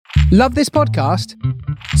Love this podcast?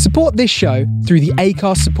 Support this show through the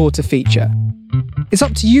Acast supporter feature. It's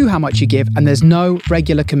up to you how much you give, and there's no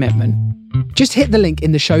regular commitment. Just hit the link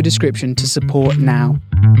in the show description to support now.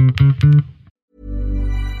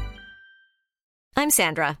 I'm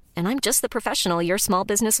Sandra, and I'm just the professional your small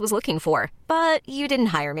business was looking for. But you didn't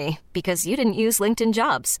hire me because you didn't use LinkedIn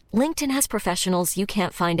Jobs. LinkedIn has professionals you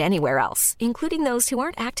can't find anywhere else, including those who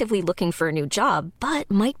aren't actively looking for a new job, but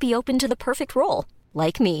might be open to the perfect role,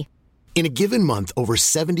 like me. In a given month, over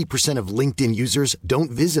 70% of LinkedIn users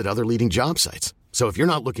don't visit other leading job sites. So if you're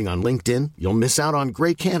not looking on LinkedIn, you'll miss out on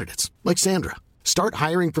great candidates like Sandra. Start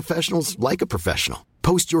hiring professionals like a professional.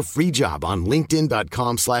 Post your free job on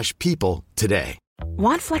linkedin.com/people today.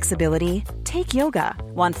 Want flexibility? Take yoga.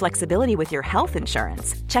 Want flexibility with your health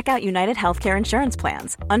insurance? Check out United Healthcare Insurance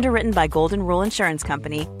Plans. Underwritten by Golden Rule Insurance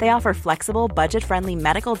Company, they offer flexible, budget-friendly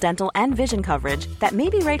medical, dental, and vision coverage that may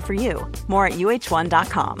be right for you. More at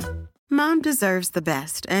uh1.com. Mom deserves the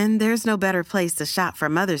best, and there's no better place to shop for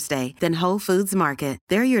Mother's Day than Whole Foods Market.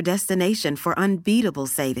 They're your destination for unbeatable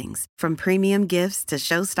savings, from premium gifts to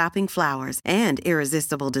show-stopping flowers and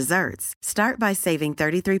irresistible desserts. Start by saving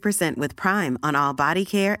 33% with Prime on all body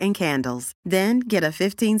care and candles. Then get a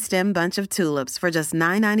 15-stem bunch of tulips for just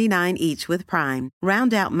 $9.99 each with Prime.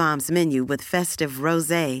 Round out Mom's menu with festive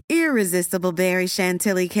rosé, irresistible berry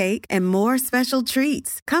chantilly cake, and more special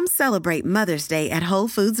treats. Come celebrate Mother's Day at Whole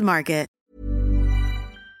Foods Market.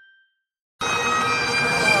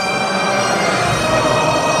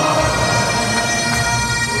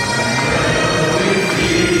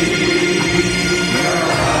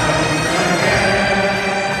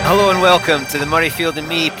 Hello and welcome to the Murrayfield and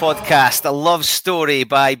Me podcast, a love story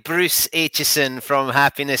by Bruce Aitchison from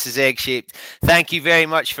Happiness is Egg-Shaped. Thank you very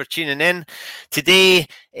much for tuning in. Today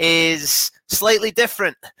is slightly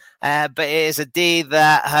different, but it is a day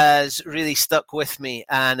that has really stuck with me,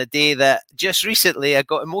 and a day that just recently I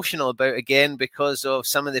got emotional about again because of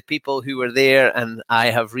some of the people who were there, and I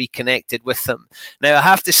have reconnected with them. Now, I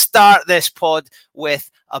have to start this pod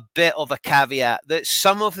with a bit of a caveat that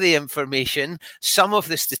some of the information, some of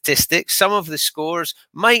the statistics, some of the scores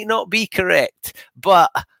might not be correct, but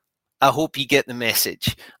I hope you get the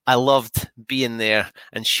message. I loved being there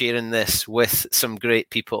and sharing this with some great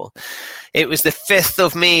people. It was the 5th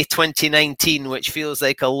of May 2019, which feels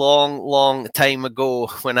like a long, long time ago,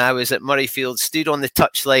 when I was at Murrayfield, stood on the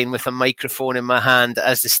touchline with a microphone in my hand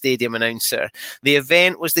as the stadium announcer. The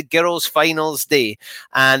event was the girls' finals day,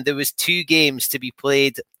 and there was 2 games to be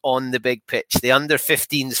played on the big pitch. The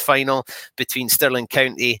under-15s final between Stirling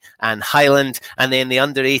County and Highland, and then the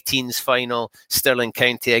under-18s final, Stirling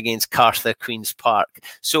County against Cartha Queen's Park.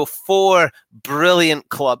 So 4 brilliant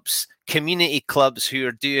clubs, community clubs who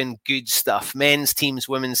are doing good stuff. Men's teams,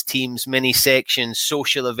 women's teams, mini sections,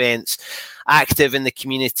 social events, active in the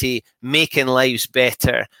community, making lives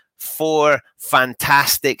better. 4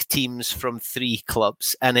 fantastic teams from 3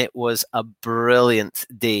 clubs, and it was a brilliant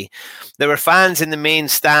day. There were fans in the main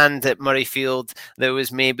stand at Murrayfield. There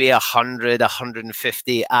was maybe 100,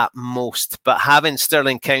 150 at most, but having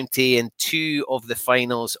Stirling County in 2 of the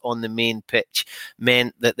finals on the main pitch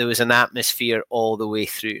meant that there was an atmosphere all the way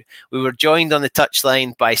through. We were joined on the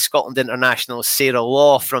touchline by Scotland International's Sarah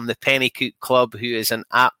Law from the Pennycook Club, who is an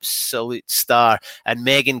absolute star, and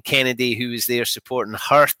Megan Kennedy, who was there supporting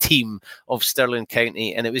her team of Stirling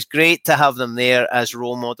County, and it was great to have them there as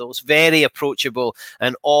role models, very approachable,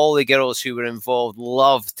 and all the girls who were involved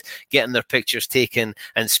loved getting their pictures taken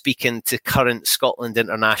and speaking to current Scotland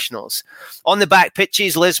internationals. On the back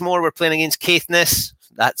pitches, Lismore were playing against Caithness.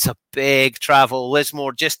 That's a big travel.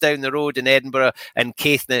 Lismore just down the road in Edinburgh, and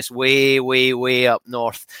Caithness way, way, way up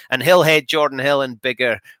north. And Hillhead, Jordan Hill and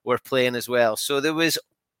Biggar were playing as well. So there was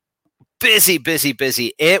busy, busy,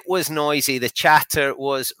 busy. It was noisy. The chatter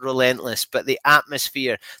was relentless, but the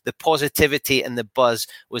atmosphere, the positivity and the buzz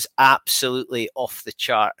was absolutely off the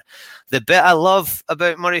chart. The bit I love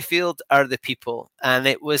about Murrayfield are the people, and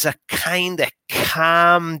it was a kind of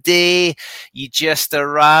calm day. You just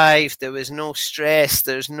arrived. There was no stress.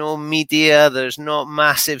 There's no media. There's not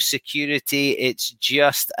massive security. It's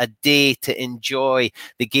just a day to enjoy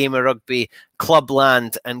the game of rugby,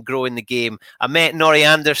 clubland, and growing the game. I met Norrie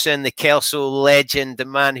Anderson, the Kelso legend, the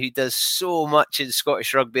man who does so much in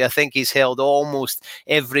Scottish rugby. I think he's held almost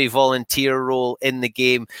every volunteer role in the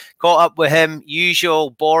game. Caught up with him,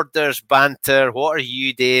 usual Borders banter. What are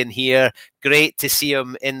you doing here? Great to see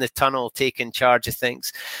him in the tunnel taking charge of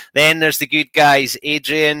things. Then there's the good guys,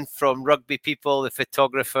 Adrian from Rugby People, the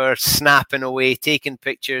photographer, snapping away, taking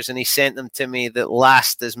pictures, and he sent them to me that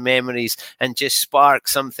last as memories and just spark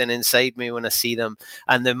something inside me when I see them.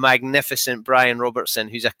 And the magnificent Brian Robertson,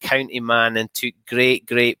 who's a county man and took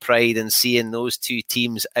great pride in seeing those two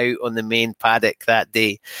teams out on the main paddock that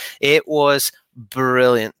day. It was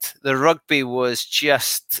brilliant. The rugby was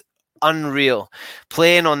just unreal.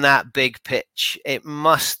 Playing on that big pitch, it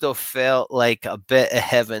must have felt like a bit of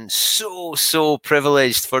heaven. So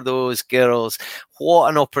privileged for those girls. What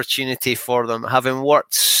an opportunity for them, having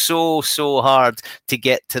worked so hard to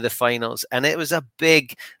get to the finals. And it was a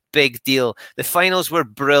big deal. The finals were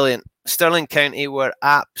brilliant. Stirling County were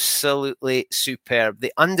absolutely superb.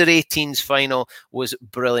 The under-18s final was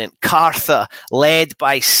brilliant. Cartha, led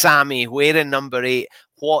by Sammy, wearing number 8.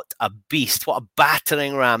 What a beast, what a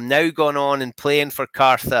battering ram, now gone on and playing for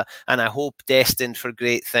Cartha, and I hope destined for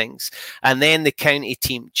great things. And then the county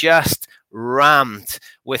team just rammed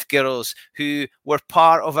with girls who were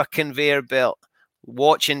part of a conveyor belt,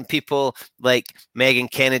 watching people like Megan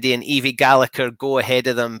Kennedy and Evie Gallagher go ahead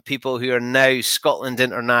of them, people who are now Scotland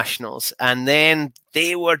internationals. And then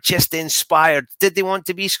they were just inspired. Did they want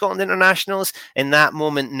to be Scotland internationals? In that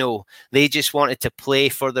moment, no. They just wanted to play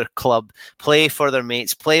for their club, play for their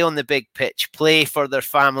mates, play on the big pitch, play for their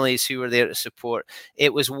families who were there to support.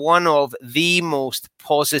 It was one of the most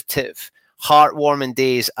positive, heartwarming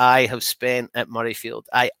days I have spent at Murrayfield.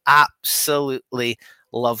 I absolutely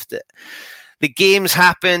loved it. The games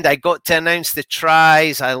happened. I got to announce the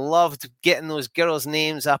tries. I loved getting those girls'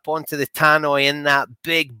 names up onto the tannoy in that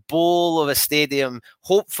big bowl of a stadium,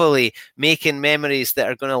 hopefully making memories that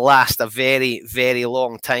are going to last a very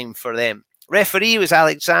long time for them. Referee was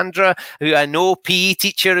Alexandra, who I know, PE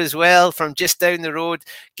teacher as well, from just down the road,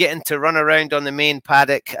 getting to run around on the main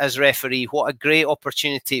paddock as referee. What a great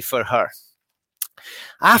opportunity for her.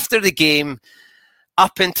 After the game,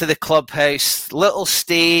 up into the clubhouse, little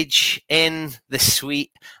stage in the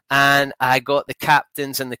suite, and I got the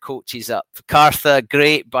captains and the coaches up. Cartha,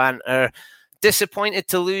 great banter. Disappointed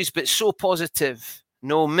to lose, but so positive.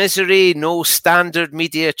 No misery, no standard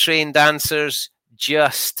media trained answers,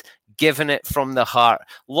 just giving it from the heart.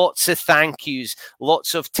 Lots of thank yous,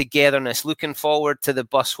 lots of togetherness, looking forward to the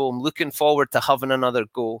bus home, looking forward to having another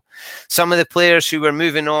go. Some of the players who were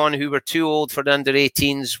moving on, who were too old for the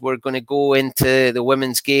under-18s, were going to go into the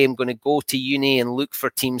women's game, going to go to uni and look for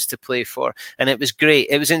teams to play for. And it was great.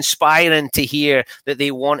 It was inspiring to hear that they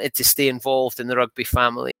wanted to stay involved in the rugby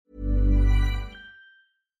family.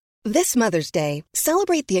 This Mother's Day,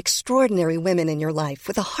 celebrate the extraordinary women in your life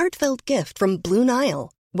with a heartfelt gift from Blue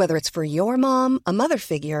Nile. Whether it's for your mom, a mother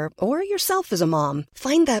figure, or yourself as a mom,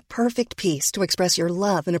 find that perfect piece to express your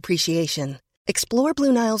love and appreciation. Explore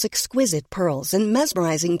Blue Nile's exquisite pearls and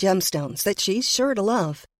mesmerizing gemstones that she's sure to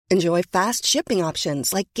love. Enjoy fast shipping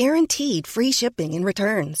options like guaranteed free shipping and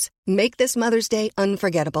returns. Make this Mother's Day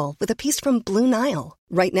unforgettable with a piece from Blue Nile.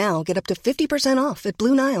 Right now, get up to 50% off at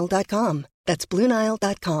BlueNile.com. That's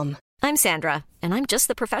BlueNile.com. I'm Sandra, and I'm just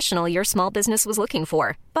the professional your small business was looking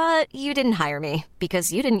for. But you didn't hire me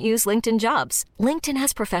because you didn't use LinkedIn Jobs. LinkedIn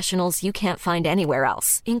has professionals you can't find anywhere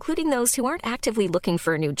else, including those who aren't actively looking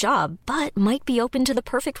for a new job, but might be open to the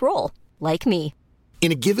perfect role, like me.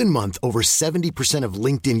 In a given month, over 70% of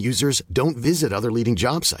LinkedIn users don't visit other leading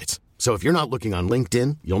job sites. So if you're not looking on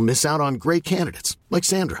LinkedIn, you'll miss out on great candidates like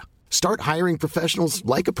Sandra. Start hiring professionals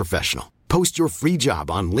like a professional. Post your free job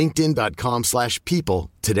on linkedin.com/people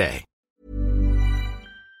today.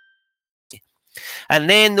 And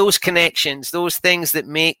then those connections, those things that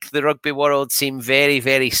make the rugby world seem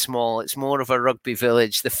very small. It's more of a rugby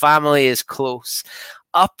village. The family is close.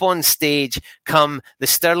 Up on stage come the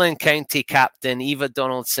Stirling County captain, Eva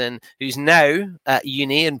Donaldson, who's now at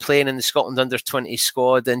uni and playing in the Scotland Under-20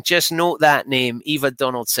 squad. And just note that name, Eva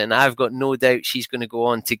Donaldson. I've got no doubt she's going to go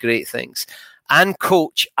on to great things. And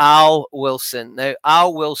coach Al Wilson. Now,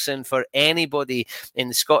 Al Wilson, for anybody in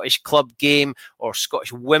the Scottish club game or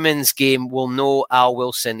Scottish women's game, will know Al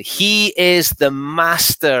Wilson. He is the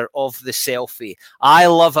master of the selfie. I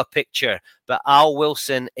love a picture, but Al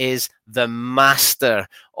Wilson is the master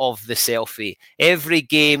of the selfie. Every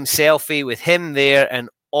game, selfie with him there and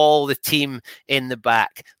all the team in the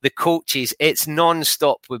back. The coaches, it's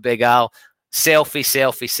non-stop with Big Al.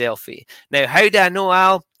 Selfie. Now, how do I know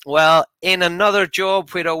Al? Well, in another job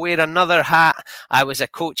where I wear another hat, I was a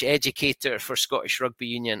coach educator for Scottish Rugby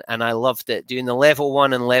Union, and I loved it, doing the level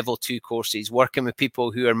 1 and level 2 courses, working with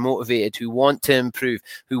people who are motivated, who want to improve,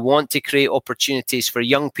 who want to create opportunities for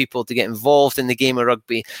young people to get involved in the game of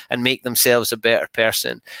rugby and make themselves a better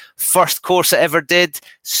person. First course I ever did,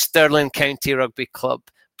 Stirling County Rugby Club,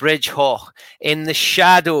 Bridge Haugh, in the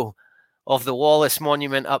shadow of the Wallace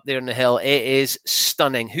Monument up there on the hill. It is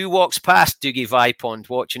stunning. Who walks past Dougie Vipond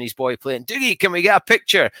watching his boy playing? Dougie, can we get a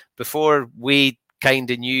picture? Before we kind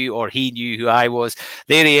of knew, or he knew who I was,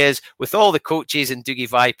 there he is with all the coaches and Dougie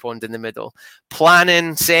Vipond in the middle.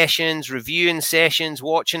 Planning sessions, reviewing sessions,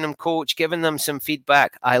 watching them coach, giving them some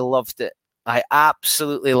feedback. I loved it. I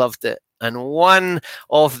absolutely loved it. And one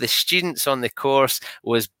of the students on the course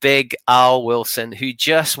was Big Al Wilson, who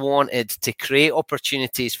just wanted to create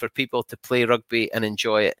opportunities for people to play rugby and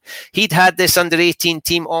enjoy it. He'd had this under-18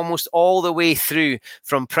 team almost all the way through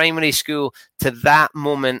from primary school to that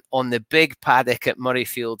moment on the big paddock at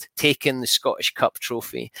Murrayfield, taking the Scottish Cup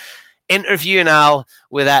trophy. Interviewing Al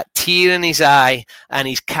with that tear in his eye and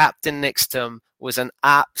his captain next to him was an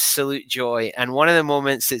absolute joy, and one of the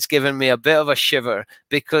moments that's given me a bit of a shiver,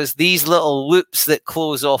 because these little loops that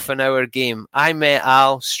close off an hour game. I met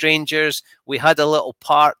Al, strangers, we had a little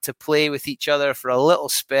part to play with each other for a little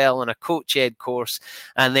spell on a coach ed course,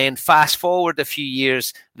 and then fast forward a few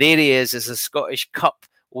years, there he is as a Scottish Cup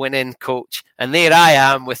winning coach, and there I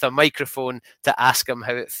am with a microphone to ask him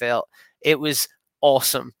how it felt. It was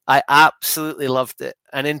awesome. I absolutely loved it.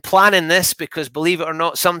 And in planning this, because believe it or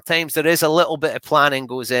not, sometimes there is a little bit of planning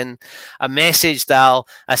goes in, I messaged Al.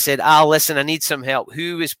 I said, Al, listen, I need some help.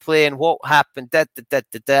 Who was playing? What happened?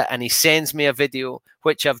 And he sends me a video,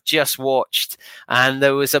 which I've just watched. And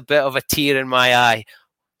there was a bit of a tear in my eye,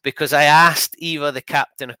 because I asked Eva, the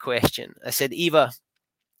captain, a question. I said, Eva,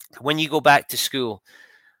 when you go back to school,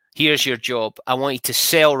 here's your job. I want you to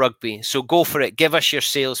sell rugby. So go for it. Give us your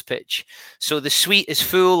sales pitch. So the suite is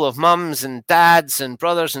full of mums and dads and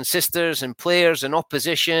brothers and sisters and players and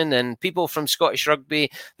opposition and people from Scottish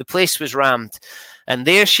rugby. The place was rammed. And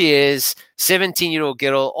there she is, 17-year-old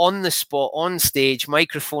girl on the spot, on stage,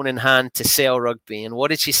 microphone in hand to sell rugby. And what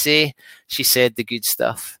did she say? She said the good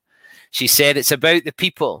stuff. She said it's about the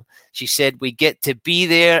people. She said we get to be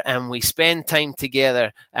there and we spend time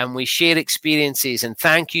together and we share experiences. And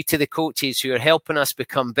thank you to the coaches who are helping us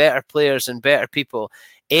become better players and better people.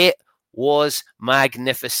 It was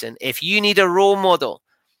magnificent. If you need a role model,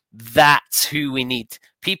 that's who we need.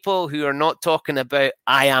 People who are not talking about,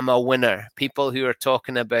 I am a winner. People who are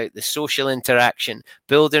talking about the social interaction,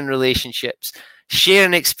 building relationships,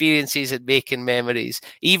 sharing experiences and making memories.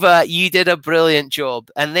 Eva, you did a brilliant job.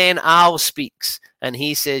 And then Al speaks and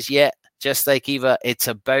he says, yeah, just like Eva, it's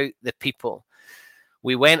about the people.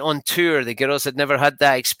 We went on tour. The girls had never had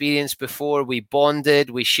that experience before. We bonded,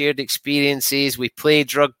 we shared experiences, we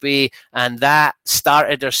played rugby, and that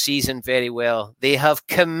started our season very well. They have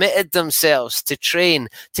committed themselves to train,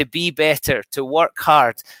 to be better, to work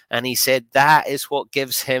hard. And he said that is what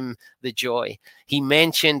gives him the joy. He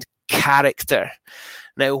mentioned character.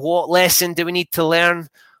 Now, what lesson do we need to learn?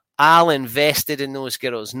 Al invested in those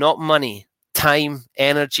girls, not money, time,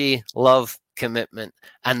 energy, love, commitment.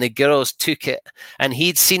 And the girls took it. And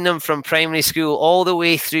he'd seen them from primary school all the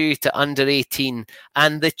way through to under 18.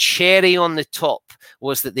 And the cherry on the top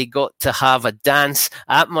was that they got to have a dance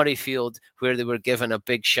at Murrayfield where they were given a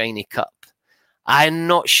big shiny cup. I'm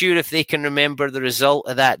not sure if they can remember the result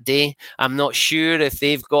of that day. I'm not sure if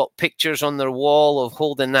they've got pictures on their wall of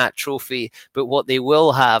holding that trophy, but what they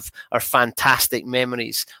will have are fantastic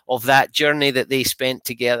memories of that journey that they spent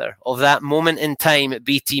together, of that moment in time at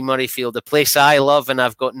BT Murrayfield, a place I love and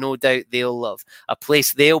I've got no doubt they'll love, a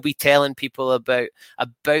place they'll be telling people about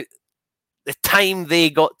the time they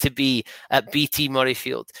got to be at BT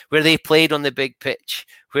Murrayfield, where they played on the big pitch,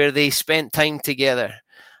 where they spent time together.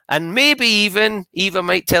 And maybe even Eva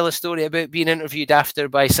might tell a story about being interviewed after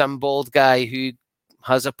by some bald guy who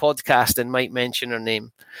has a podcast and might mention her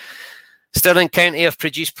name. Stirling County have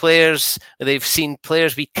produced players. They've seen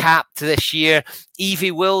players be capped this year.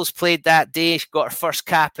 Evie Wills played that day. She got her first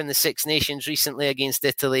cap in the Six Nations recently against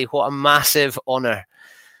Italy. What a massive honour.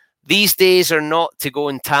 These days are not to go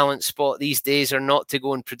and talent spot. These days are not to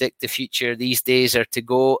go and predict the future. These days are to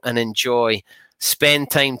go and enjoy,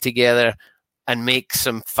 spend time together, and make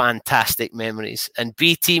some fantastic memories. And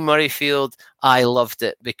BT Murrayfield, I loved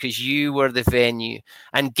it because you were the venue.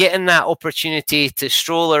 And getting that opportunity to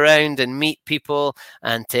stroll around and meet people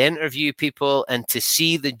and to interview people and to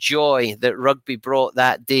see the joy that rugby brought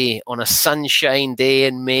that day on a sunshine day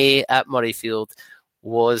in May at Murrayfield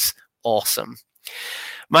was awesome.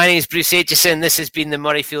 My name is Bruce Aitchison. This has been the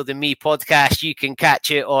Murrayfield and Me podcast. You can catch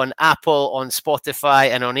it on Apple, on Spotify,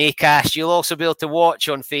 and on Acast. You'll also be able to watch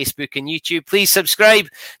on Facebook and YouTube. Please subscribe,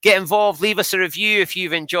 get involved, leave us a review if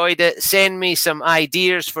you've enjoyed it. Send me some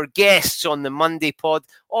ideas for guests on the Monday pod,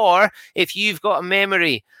 or if you've got a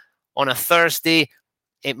memory on a Thursday,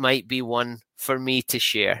 it might be one for me to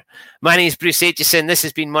share. My name is Bruce Aitchison. This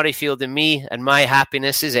has been Murrayfield and Me, and my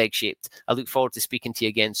happiness is egg-shaped. I look forward to speaking to you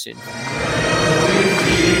again soon.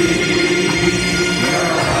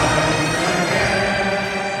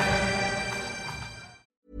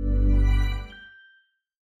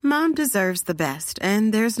 Mom deserves the best,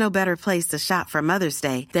 and there's no better place to shop for Mother's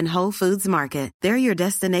Day than Whole Foods Market. They're your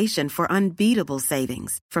destination for unbeatable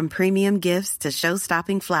savings, from premium gifts to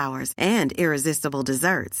show-stopping flowers and irresistible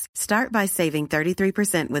desserts. Start by saving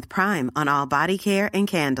 33% with Prime on all body care and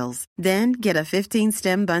candles. Then get a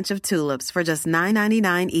 15-stem bunch of tulips for just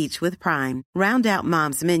 $9.99 each with Prime. Round out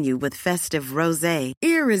Mom's menu with festive rosé,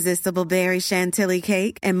 irresistible berry chantilly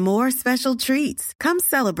cake, and more special treats. Come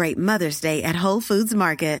celebrate Mother's Day at Whole Foods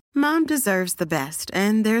Market. Mom deserves the best,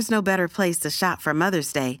 and there's no better place to shop for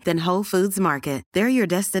Mother's Day than Whole Foods Market. They're your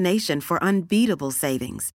destination for unbeatable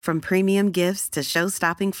savings, from premium gifts to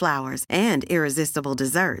show-stopping flowers and irresistible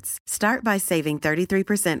desserts. Start by saving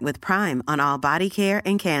 33% with Prime on all body care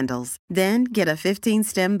and candles. Then get a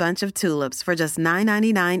 15-stem bunch of tulips for just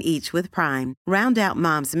 $9.99 each with Prime. Round out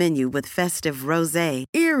Mom's menu with festive rosé,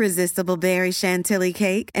 irresistible berry chantilly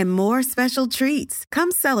cake, and more special treats.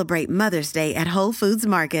 Come celebrate Mother's Day at Whole Foods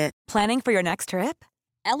Market. Planning for your next trip?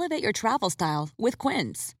 Elevate your travel style with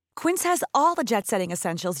Quince. Quince has all the jet-setting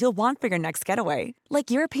essentials you'll want for your next getaway, like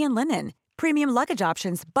European linen, premium luggage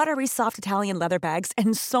options, buttery soft Italian leather bags,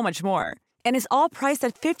 and so much more. And is all priced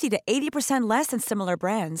at 50 to 80% less than similar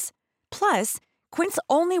brands. Plus, Quince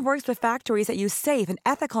only works with factories that use safe and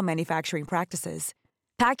ethical manufacturing practices.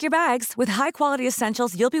 Pack your bags with high-quality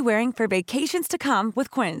essentials you'll be wearing for vacations to come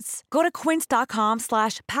with Quince. Go to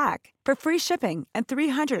quince.com/pack for free shipping and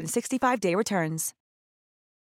 365-day returns.